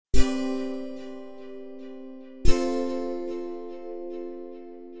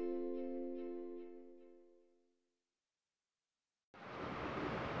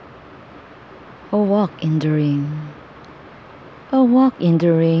A walk in the rain, a walk in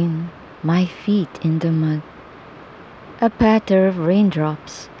the rain, my feet in the mud, a patter of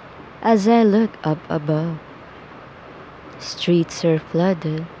raindrops as I look up above. Streets are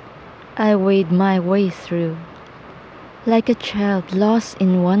flooded, I wade my way through, like a child lost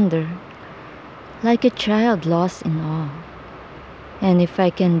in wonder, like a child lost in awe. And if I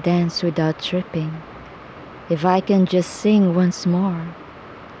can dance without tripping, if I can just sing once more,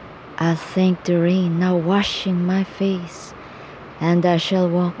 I'll thank the rain now washing my face, and I shall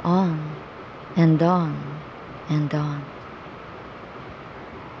walk on and on and on.